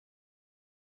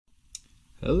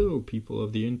Hello people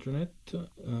of the internet.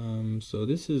 So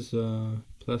this is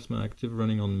Plasma Active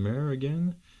running on Mare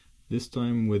again, this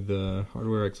time with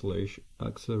hardware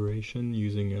acceleration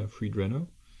using freedreno.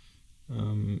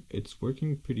 It's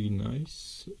working pretty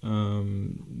nice.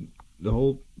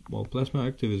 Plasma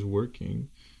Active is working.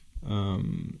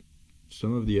 Some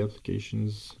of the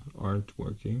applications aren't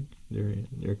working.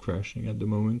 They're crashing at the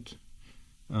moment,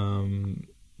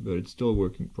 but it's still a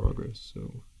work in progress.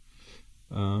 So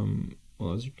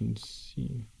well, as you can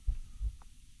see,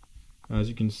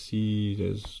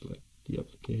 there's like the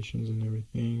applications and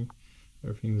everything.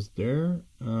 Everything's there.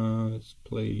 Let's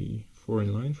play 4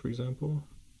 in line, for example.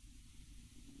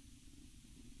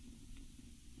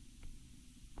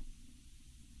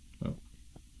 Oh.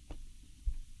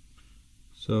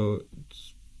 So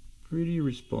it's pretty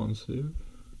responsive.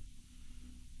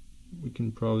 We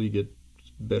can probably get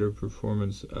better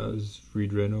performance as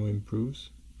freedreno improves.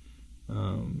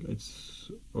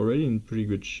 It's already in pretty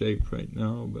good shape right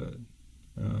now, but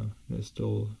there's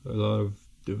still a lot of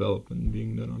development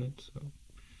being done on it.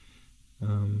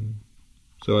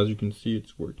 So as you can see,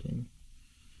 it's working.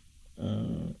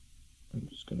 I'm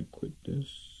just gonna quit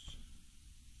this.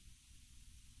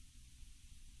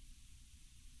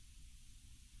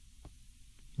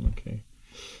 Okay.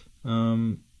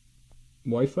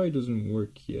 Wi-Fi doesn't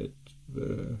work yet.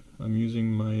 I'm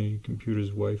using my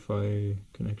computer's Wi-Fi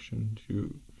connection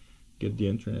to get the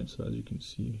internet, so as you can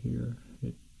see here,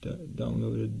 it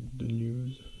downloaded the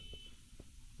news.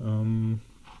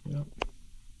 Yeah.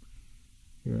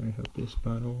 Here I have this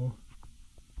panel.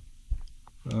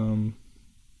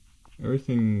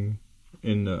 Everything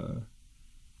in the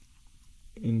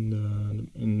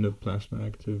Plasma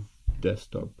Active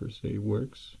desktop per se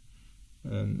works,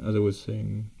 and as I was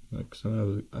saying, like some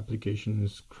of the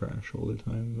applications crash all the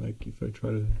time. Like if I try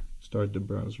to start the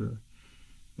browser,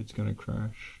 it's gonna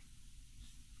crash.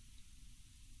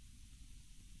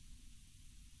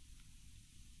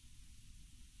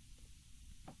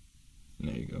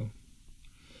 There you go.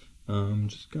 I'm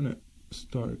just gonna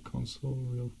start a console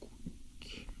real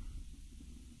quick.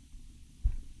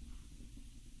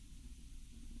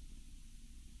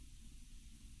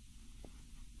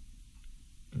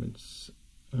 Let's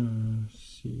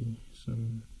see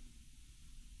some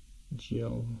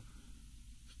GL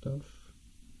stuff.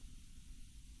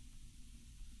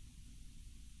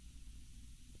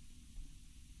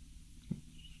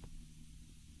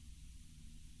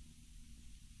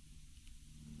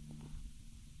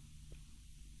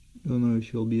 I don't know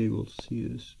if you'll be able to see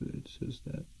this, but it says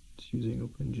that it's using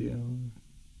OpenGL and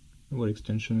what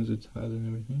extensions it has and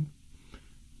everything.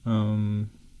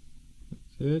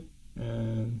 That's it.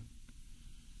 And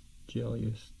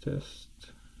GLES test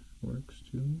works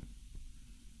too.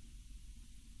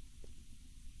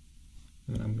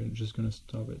 And I'm just gonna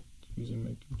stop it using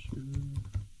my computer.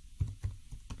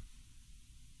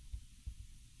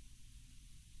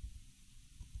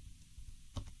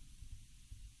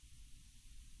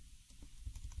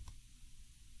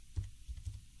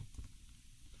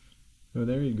 So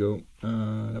there you go.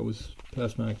 That was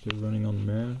Plasma Active running on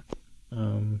Mare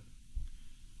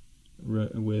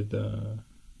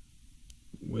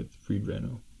with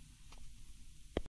freedreno.